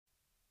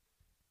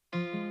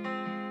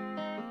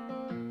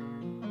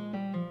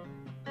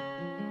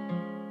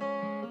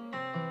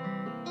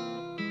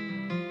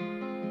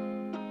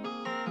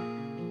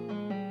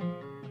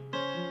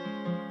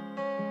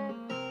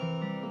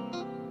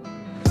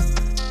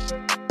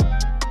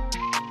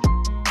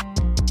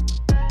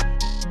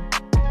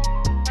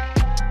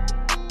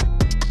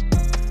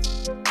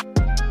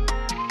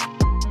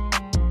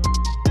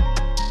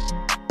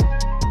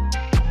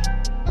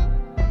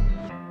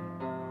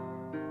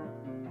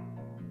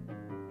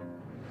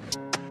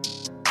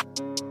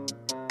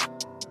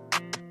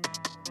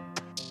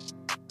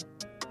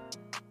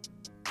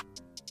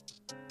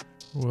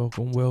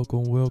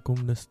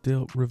Welcome to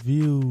Step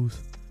Reviews.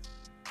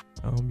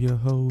 I'm your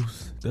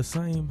host, the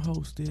same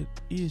host that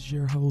is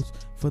your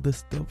host for the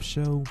Step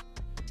Show,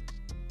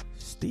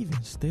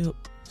 Steven Step.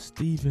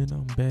 Steven,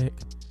 I'm back.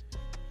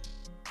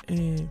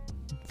 And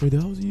for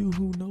those of you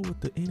who know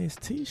what the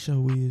NST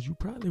show is, you're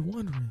probably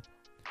wondering,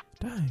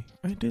 dang,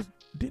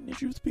 didn't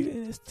it used to be the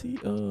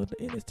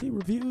NST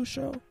Reviews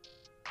show?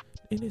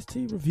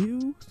 NST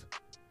Reviews?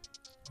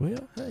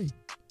 Well, hey,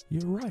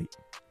 you're right.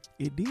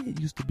 It did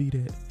used to be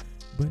that.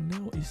 But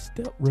now it's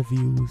Step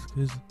Reviews,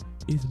 because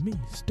it's me,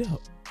 Step.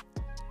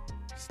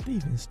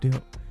 Steven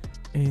Step.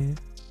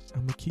 And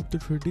I'm going to keep the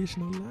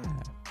tradition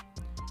alive.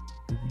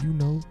 You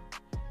know,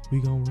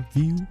 we're going to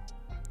review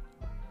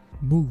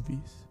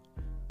movies,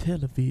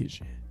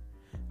 television.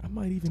 I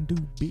might even do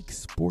big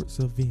sports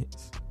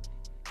events.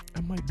 I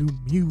might do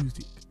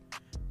music.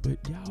 But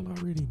y'all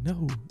already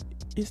know,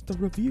 it's the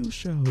review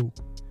show.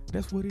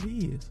 That's what it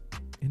is.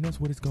 And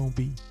that's what it's going to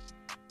be.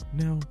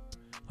 Now,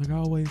 like I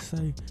always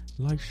say,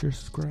 like, share,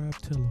 subscribe,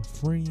 tell a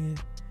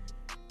friend,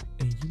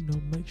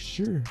 and make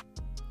sure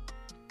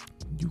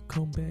you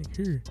come back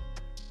here.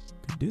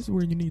 This is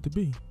where you need to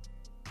be.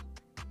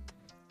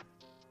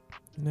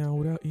 Now,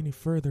 without any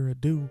further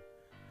ado,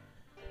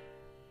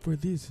 for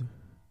this,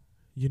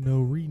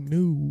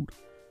 renewed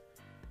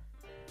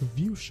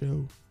review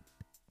show,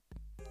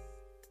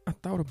 I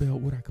thought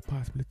about what I could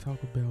possibly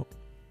talk about,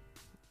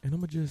 and I'm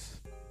gonna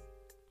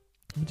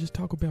just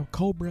talk about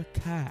Cobra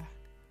Kai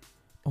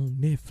on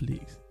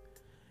Netflix.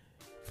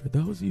 For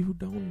those of you who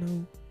don't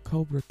know,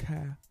 Cobra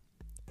Kai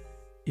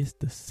is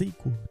the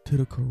sequel to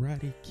the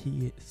Karate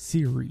Kid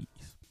series.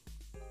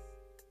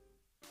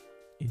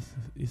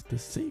 It's the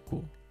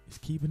sequel. It's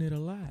keeping it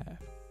alive.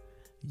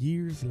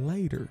 Years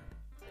later,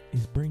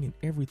 it's bringing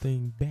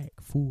everything back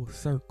full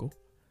circle.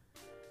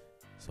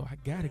 So I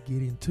gotta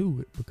get into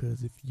it,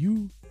 because if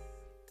you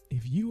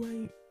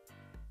ain't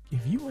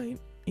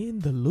in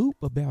the loop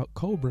about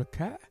Cobra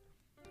Kai,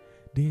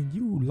 then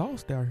you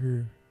lost out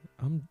here.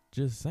 I'm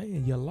just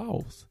saying, you're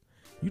lost.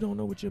 You don't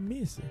know what you're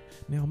missing.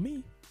 Now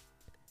me,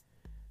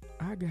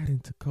 I got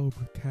into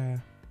Cobra Kai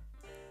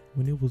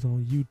when it was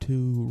on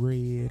YouTube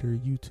Red or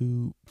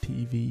YouTube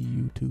TV,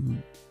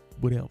 YouTube,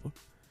 whatever.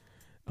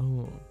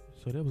 So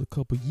that was a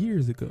couple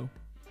years ago.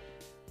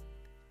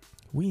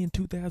 We in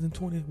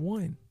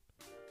 2021.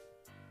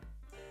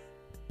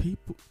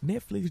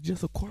 Netflix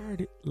just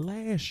acquired it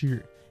last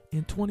year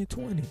in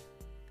 2020.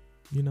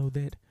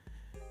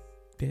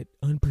 That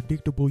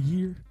unpredictable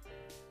year.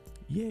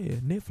 Yeah,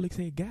 Netflix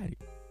had got it.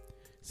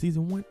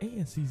 Season 1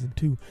 and Season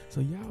 2.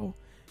 So y'all,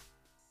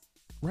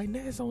 right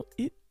now it's on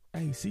it.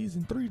 Hey,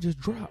 Season 3 just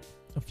dropped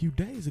a few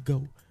days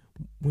ago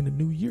when the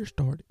new year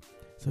started.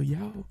 So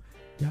y'all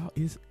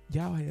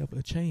have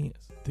a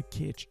chance to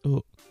catch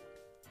up.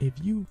 If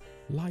you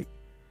like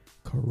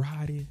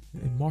karate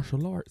and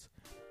martial arts,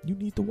 you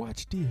need to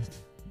watch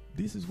this.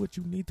 This is what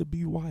you need to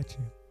be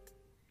watching.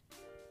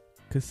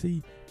 Cause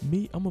see,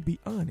 me, I'm gonna be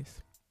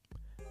honest.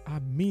 I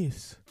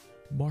miss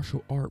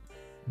martial art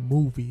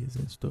movies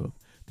and stuff.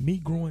 Me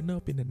growing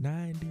up in the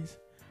 90s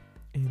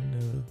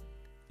and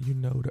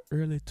the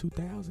early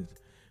 2000s,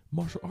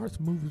 martial arts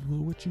movies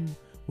was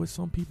what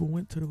some people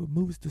went to the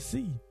movies to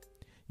see.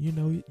 You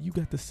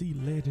got to see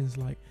legends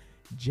like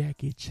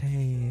Jackie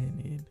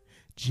Chan and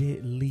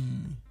Jet Li,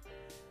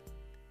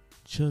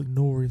 Chuck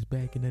Norris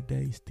back in the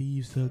day,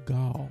 Steve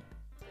Seagal.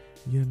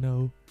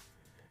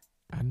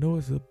 I know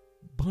it's a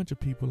bunch of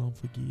people I'm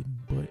forgetting,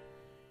 but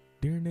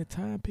during that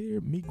time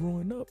period, me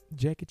growing up,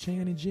 Jackie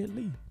Chan and Jet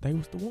Li, they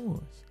was the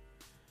ones,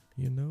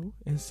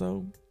 and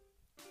so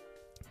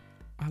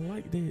I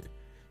like that,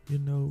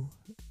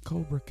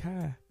 Cobra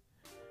Kai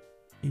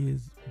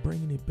is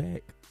bringing it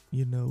back,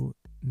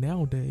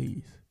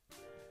 nowadays,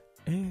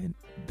 and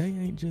they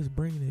ain't just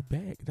bringing it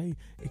back, they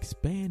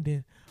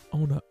expanding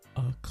on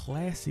a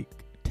classic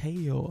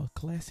tale, a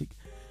classic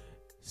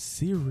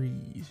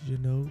series,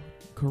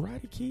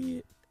 Karate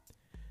Kid,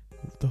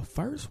 the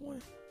first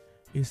one,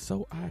 is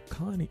so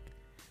iconic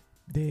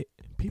that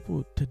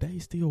people today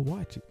still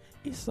watch it.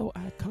 It's so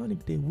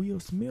iconic that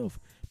Will Smith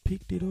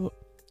picked it up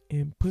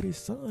and put his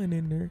son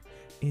in there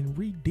and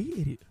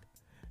redid it.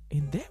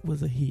 And that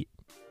was a hit.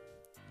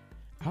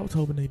 I was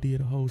hoping they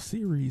did a whole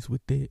series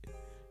with that.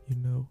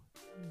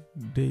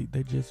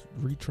 They just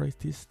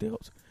retraced his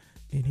steps,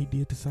 and he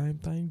did the same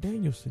thing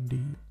Danielson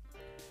did.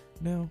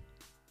 Now,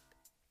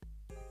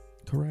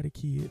 Karate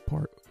Kid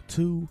Part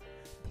 2,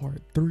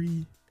 Part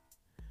 3,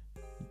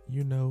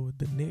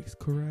 the next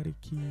Karate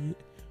Kid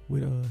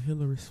with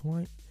Hilary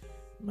Swank,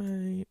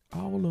 man,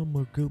 all of them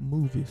are good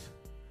movies.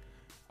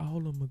 All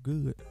of them are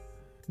good.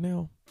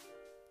 Now,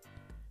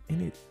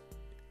 and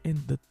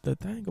the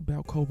thing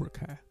about Cobra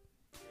Kai,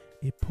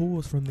 it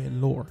pulls from that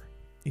lore.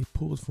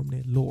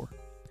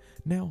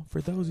 Now,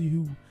 for those of you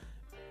who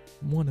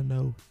want to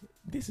know,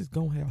 this is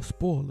going to have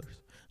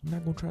spoilers. I'm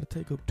not going to try to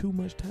take up too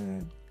much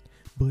time,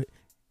 but,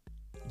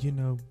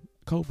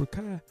 Cobra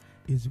Kai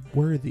is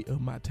worthy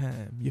of my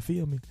time. You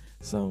feel me?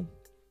 So,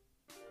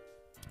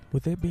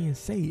 with that being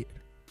said,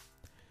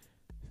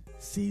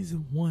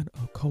 Season 1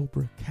 of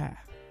Cobra Kai.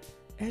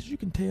 As you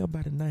can tell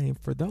by the name,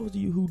 for those of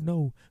you who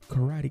know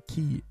Karate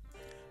Kid,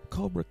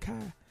 Cobra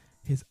Kai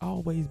has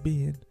always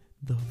been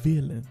the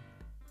villain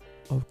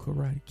of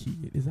Karate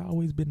Kid. It's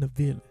always been the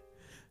villain.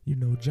 You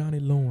know, Johnny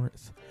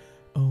Lawrence,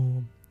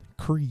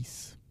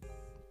 Kreese,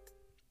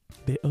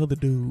 the other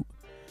dude.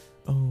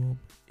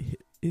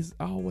 It's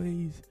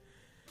always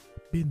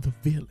been the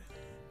villain.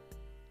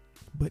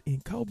 But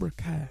in Cobra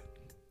Kai,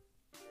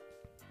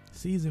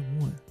 season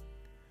 1,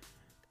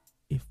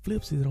 it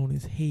flips it on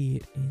its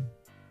head, and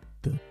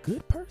the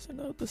good person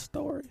of the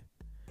story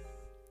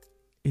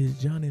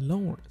is Johnny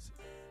Lawrence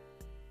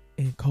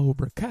in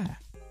Cobra Kai.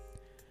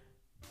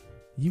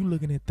 You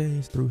looking at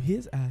things through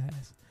his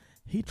eyes.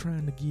 He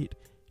trying to get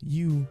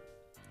you.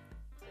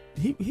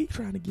 He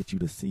trying to get you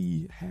to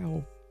see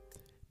how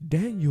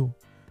Daniel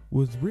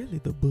was really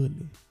the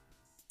bully.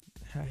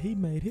 How he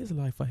made his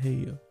life a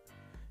hell.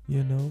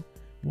 You know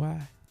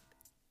why?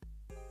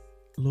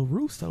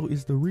 LaRusso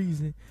is the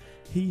reason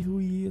he who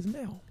he is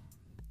now.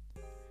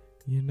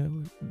 You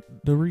know,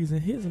 the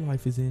reason his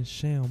life is in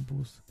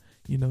shambles.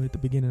 You know, at the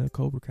beginning of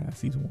Cobra Kai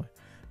season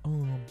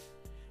 1.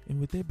 And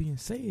with that being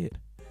said,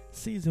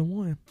 season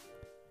 1,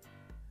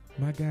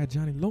 my guy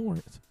Johnny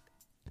Lawrence,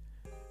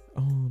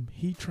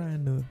 he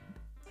trying to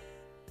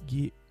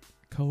get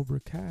Cobra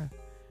Kai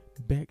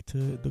back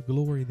to the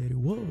glory that it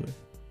was.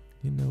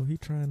 You know, he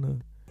trying to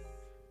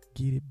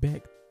get it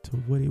back to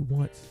what it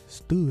once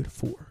stood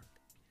for.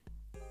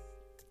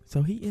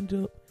 So he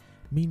ended up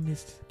meeting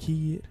this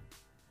kid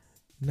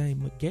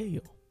named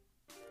Miguel.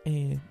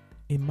 And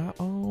in my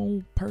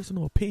own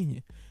personal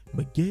opinion,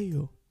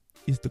 Miguel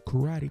is the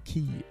Karate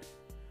Kid.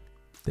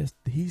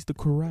 He's the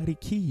Karate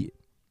Kid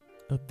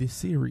of this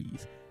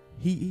series.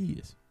 He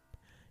is.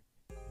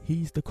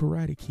 He's the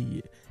Karate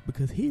Kid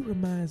because he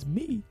reminds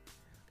me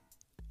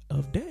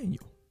of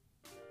Daniel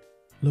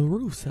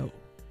LaRusso.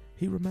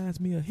 He reminds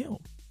me of him.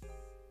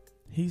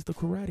 He's the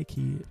Karate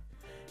Kid.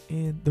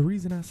 And the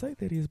reason I say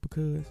that is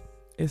because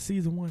as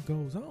season 1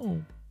 goes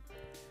on,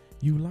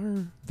 you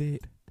learn that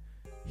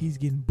he's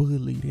getting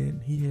bullied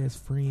and he has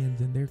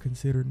friends and they're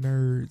considered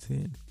nerds,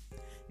 and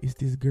it's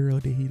this girl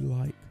that he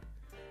like,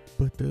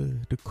 but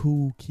the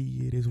cool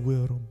kid is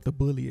with him. The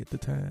bully at the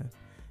time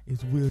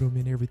is with him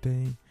and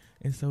everything.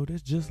 And so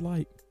it's just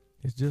like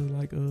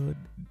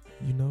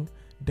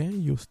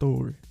Daniel's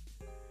story.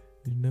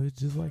 You know,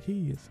 it's just like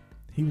his.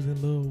 He was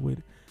in love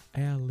with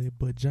Allie,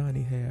 but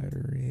Johnny had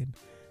her, and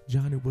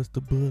Johnny was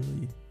the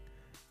bully,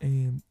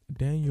 and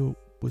Daniel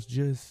was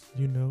just,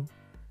 you know,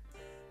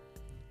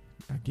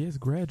 I guess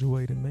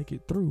graduate and make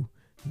it through.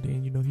 And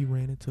then, you know, he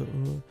ran into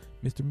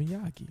Mr.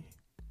 Miyagi,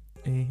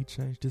 and he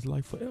changed his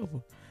life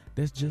forever.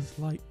 That's just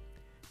like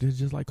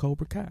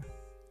Cobra Kai.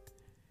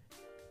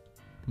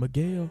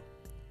 Miguel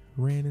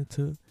ran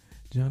into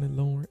Johnny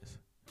Lawrence,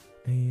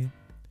 and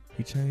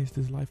he changed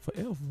his life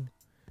forever.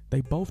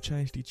 They both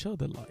changed each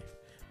other's life,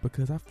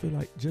 because I feel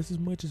like just as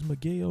much as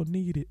Miguel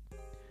needed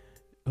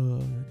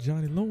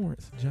Johnny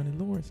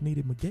Lawrence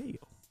needed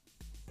Miguel.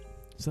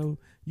 So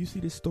you see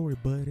this story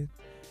budding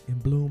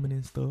and blooming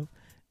and stuff,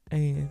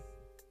 and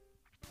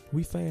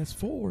we fast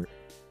forward,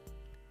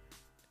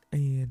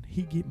 and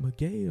he get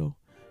Miguel.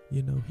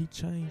 You know, he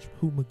changed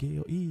who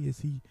Miguel is.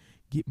 He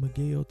get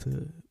Miguel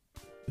to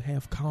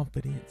have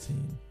confidence,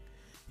 and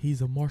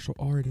he's a martial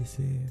artist,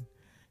 and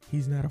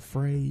he's not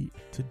afraid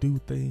to do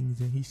things,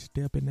 and he's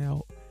stepping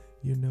out.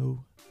 You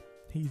know,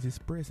 he's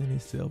expressing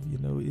himself. You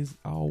know, it's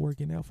all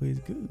working out for his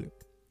good.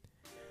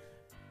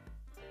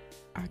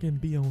 I can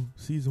be on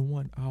season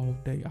 1 all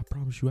day. I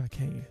promise you I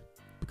can,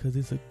 because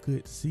it's a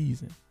good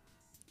season.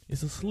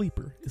 It's a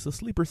sleeper. It's a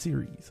sleeper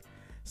series.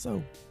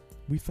 So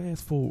we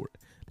fast forward.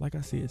 Like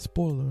I said,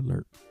 spoiler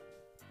alert.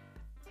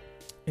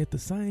 At the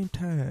same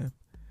time,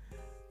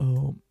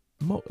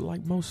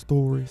 like most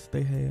stories,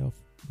 they have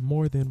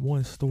more than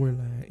one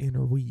storyline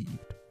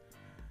interweaved.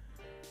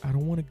 I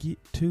don't want to get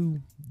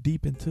too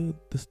deep into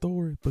the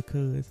story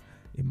because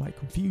it might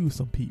confuse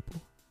some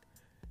people.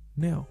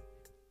 Now,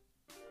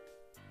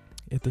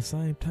 at the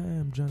same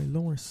time, Johnny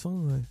Lawrence's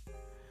son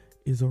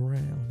is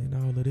around and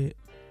all of that.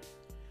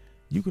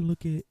 You can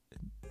look at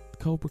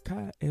Cobra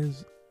Kai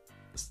as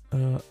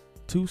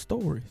 2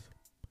 stories.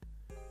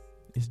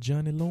 It's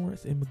Johnny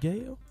Lawrence and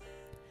Miguel,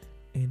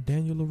 and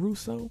Daniel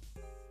LaRusso,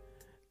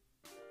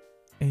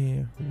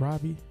 and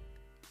Robbie.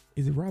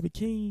 Is it Robbie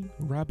King?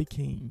 Robbie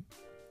King,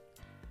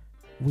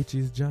 which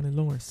is Johnny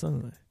Lawrence's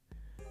son.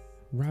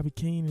 Robbie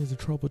King is a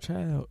troubled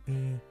child,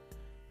 and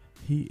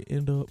he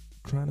end up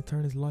trying to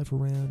turn his life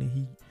around, and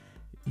he,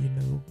 you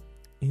know,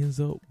 ends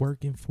up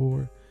working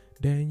for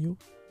Daniel.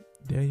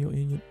 Daniel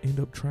end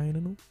up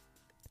training him.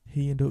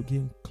 He end up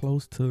getting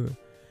close to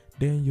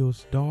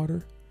Daniel's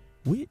daughter,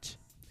 which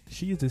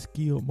she is a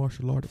skilled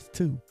martial artist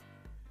too.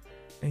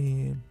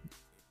 And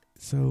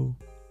so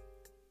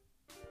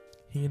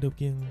he ended up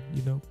getting,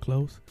 you know,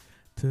 close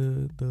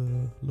to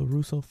the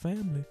LaRusso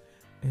family.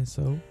 And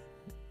so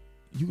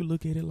you could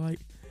look at it like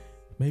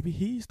maybe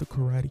he's the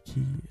Karate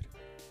Kid,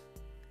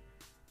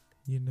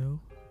 you know,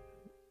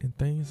 and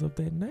things of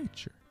that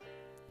nature.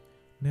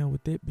 Now,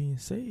 with that being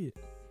said,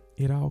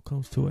 it all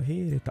comes to a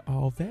head at the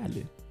All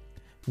Valley,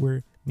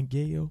 where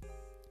Miguel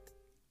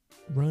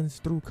runs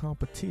through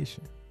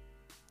competition,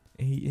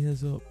 and he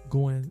ends up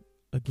going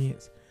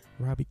against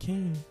Robbie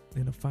King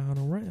in the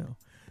final round.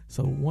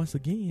 So once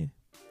again,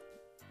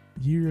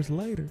 years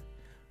later,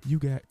 you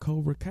got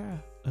Cobra Kai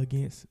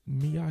against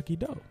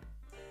Miyagi-Do.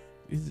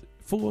 It's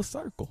full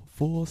circle.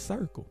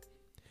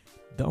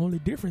 The only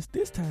difference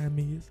this time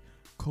is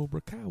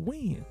Cobra Kai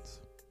wins.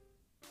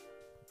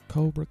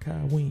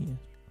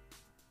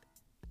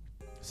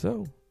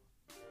 So,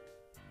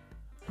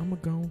 I'm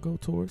going to go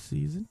towards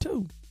season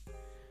 2.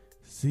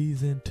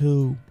 Season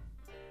 2.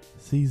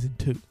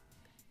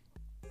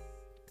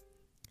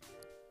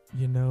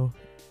 You know,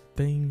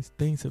 things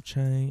have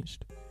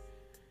changed.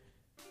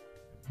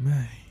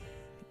 Man,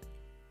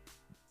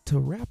 to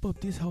wrap up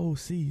this whole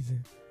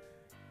season,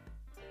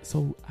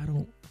 so I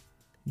don't,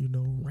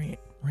 rant.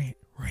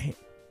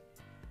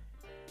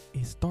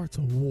 It starts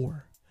a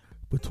war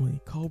between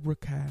Cobra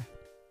Kai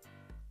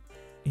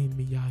and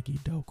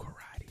Miyagi-Do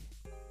karate.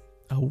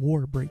 A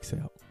war breaks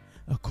out,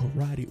 a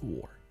karate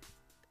war.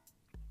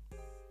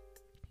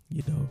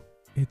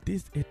 At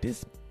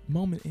this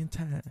moment in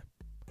time,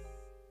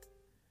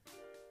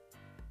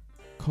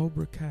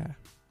 Cobra Kai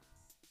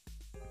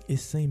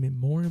is seeming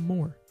more and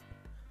more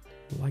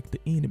like the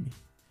enemy.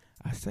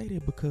 I say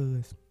that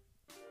because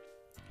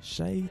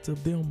shades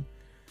of them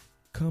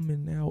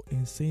coming out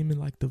and seeming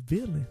like the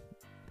villain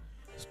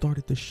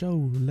started to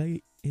show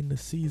late in the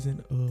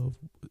season 1.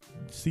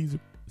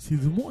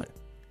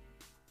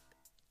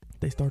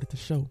 They started to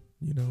show,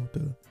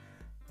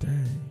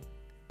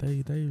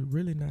 they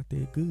really not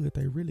that good.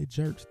 They really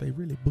jerks. They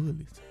really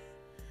bullies.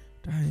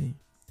 Dang,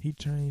 he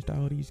changed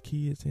all these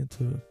kids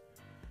into,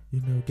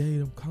 gave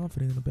them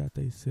confidence about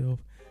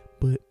themselves.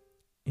 But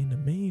in the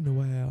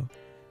meanwhile,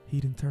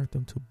 he done turned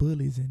them to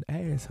bullies and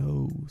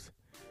assholes.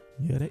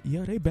 Yeah,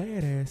 they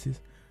badasses,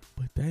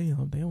 but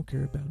damn, they don't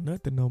care about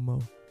nothing no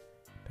more.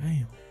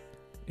 Damn.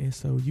 And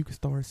so you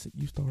start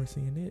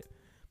seeing that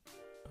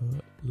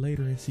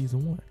later in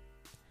season 1.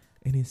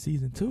 And in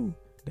season 2,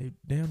 they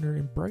down there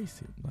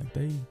embrace it. Like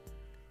they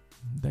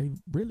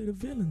really the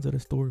villains of the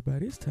story by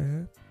this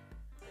time.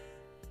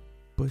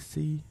 But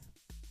see,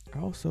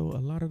 also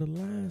a lot of the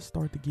lines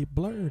start to get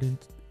blurred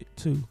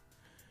too.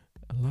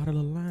 A lot of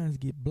the lines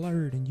get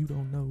blurred and you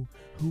don't know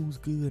who's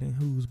good and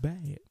who's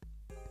bad.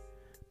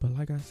 But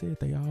like I said,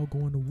 they all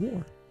going to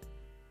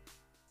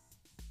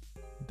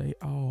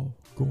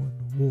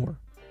war.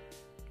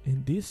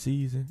 And this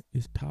season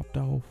is topped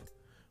off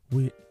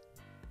with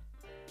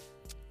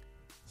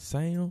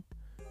Sam,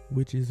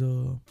 which is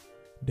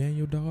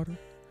Daniel's daughter,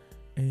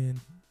 and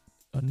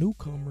a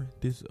newcomer,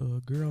 this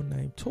girl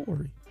named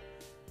Tori.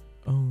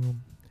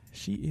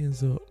 She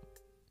ends up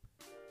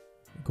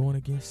going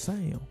against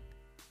Sam.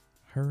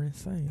 Her and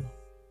Sam.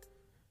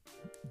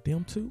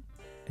 Them two.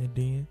 And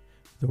then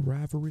the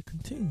rivalry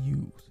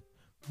continues.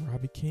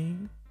 Robbie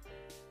King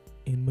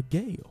and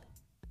Miguel.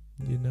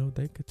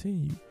 They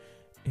continue.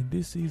 And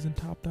this season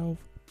topped off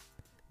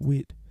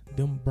with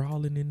them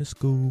brawling in the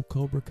school.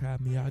 Cobra Kai,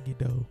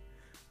 Miyagi-Do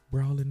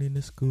brawling in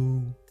the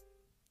school.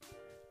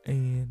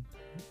 And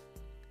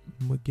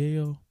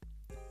Miguel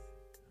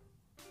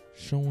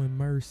showing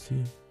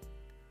mercy,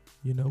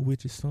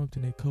 which is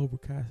something that Cobra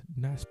Kai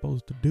not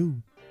supposed to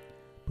do.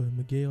 But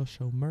Miguel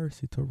showed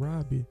mercy to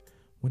Robbie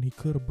when he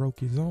could have broke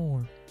his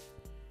arm.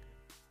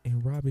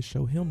 And Robbie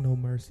showed him no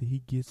mercy. He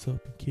gets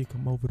up and kick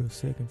him over the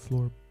second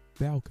floor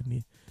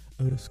balcony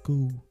of the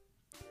school,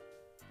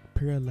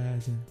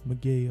 paralyzing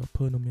Miguel,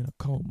 putting him in a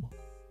coma.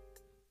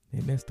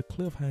 And that's the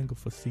cliffhanger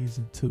for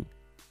season 2.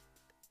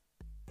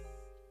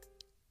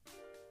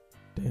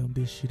 Damn,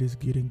 this shit is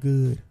getting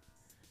good.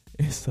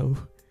 And so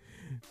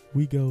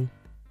we go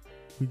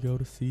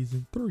to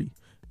season 3.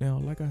 Now,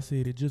 like I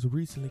said, it just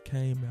recently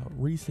came out.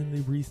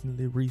 Recently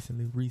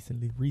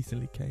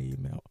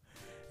came out.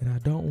 And I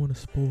don't want to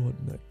spoil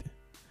nothing.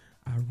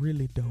 I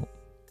really don't.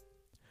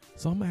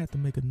 So I'm going to have to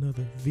make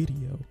another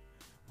video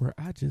where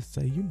I just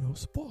say,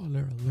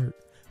 spoiler alert,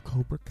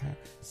 Cobra Kai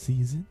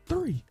season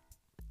 3.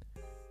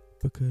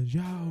 Because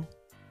y'all,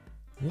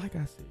 like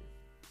I said,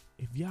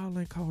 if y'all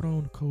ain't caught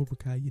on to Cobra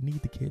Kai, you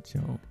need to catch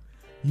on.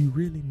 You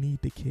really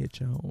need to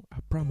catch on.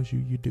 I promise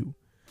you do.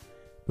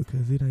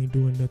 Because it ain't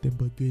doing nothing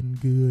but getting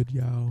good,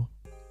 y'all.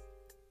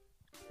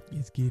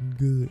 It's getting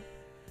good.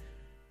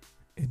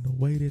 And the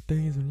way that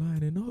things are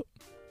lining up,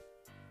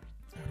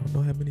 I don't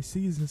know how many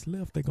seasons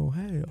left they're going to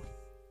have.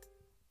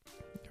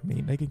 I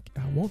mean,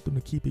 I want them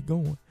to keep it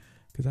going.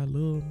 Because I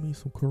love me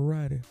some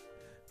karate.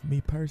 Me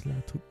personally,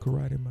 I took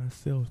karate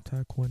myself,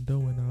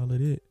 taekwondo and all of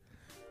that.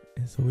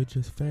 And so it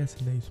just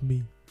fascinates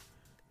me.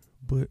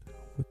 But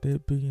with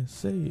that being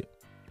said,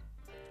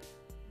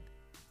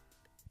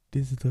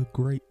 this is a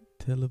great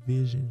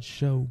television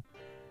show.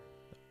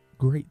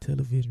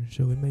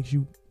 It makes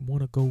you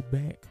want to go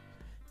back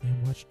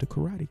and watch the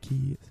Karate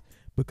Kids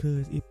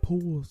because it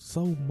pulls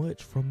so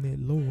much from that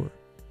lore.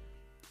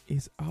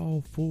 It's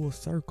all full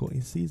circle,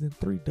 and season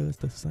 3 does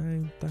the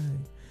same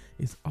thing.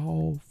 It's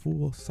all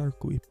full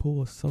circle. It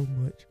pulls so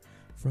much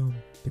from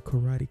the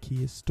Karate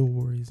Kid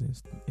stories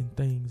and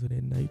things of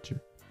that nature.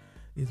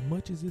 As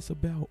much as it's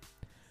about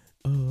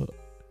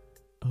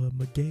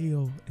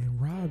Miguel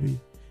and Robbie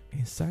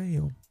and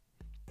Sam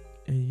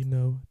and, you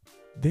know,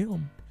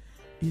 them,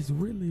 is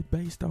really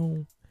based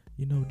on,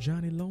 you know,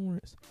 Johnny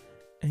Lawrence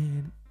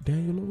and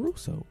Daniel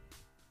LaRusso.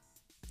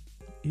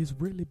 It's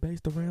really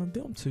based around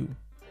them two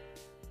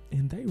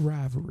and they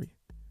rivalry,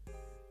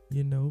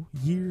 you know,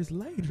 years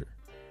later.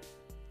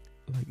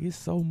 Like, it's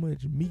so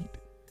much meat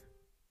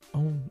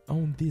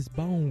on this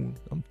bone.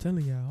 I'm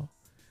telling y'all,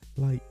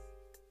 like,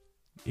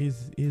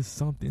 is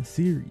something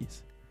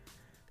serious.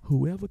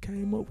 Whoever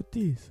came up with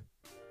this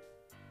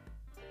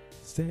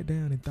sat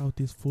down and thought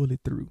this fully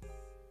through.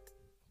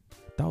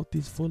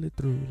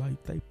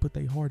 Like, they put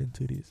their heart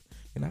into this,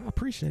 and I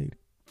appreciate it.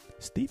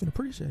 Stephen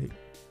appreciate it,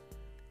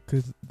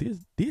 cause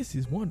this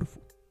is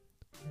wonderful.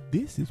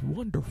 This is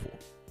wonderful.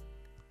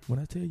 When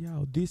I tell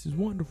y'all this is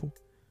wonderful,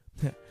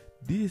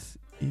 this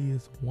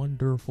is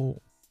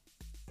wonderful.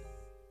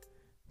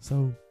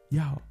 So,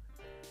 y'all,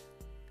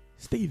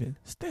 Steven,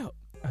 Step,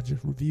 I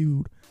just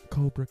reviewed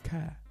Cobra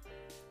Kai.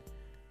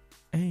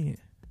 And,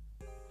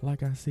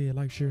 like I said,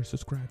 like, share,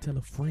 subscribe, tell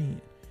a friend.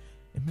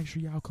 And make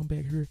sure y'all come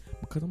back here,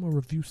 because I'm going to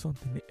review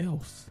something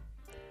else.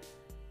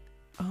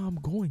 I'm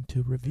going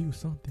to review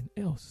something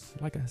else,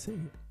 like I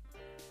said.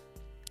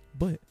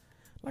 But,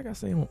 like I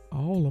say on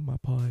all of my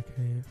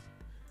podcasts,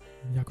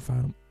 y'all can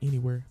find them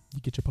anywhere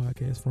you get your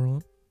podcast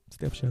from.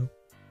 Step Show.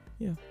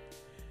 Yeah.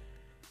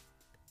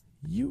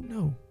 You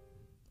know,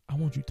 I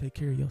want you to take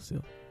care of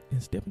yourself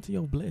and step into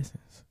your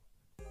blessings.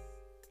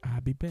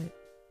 I'll be back.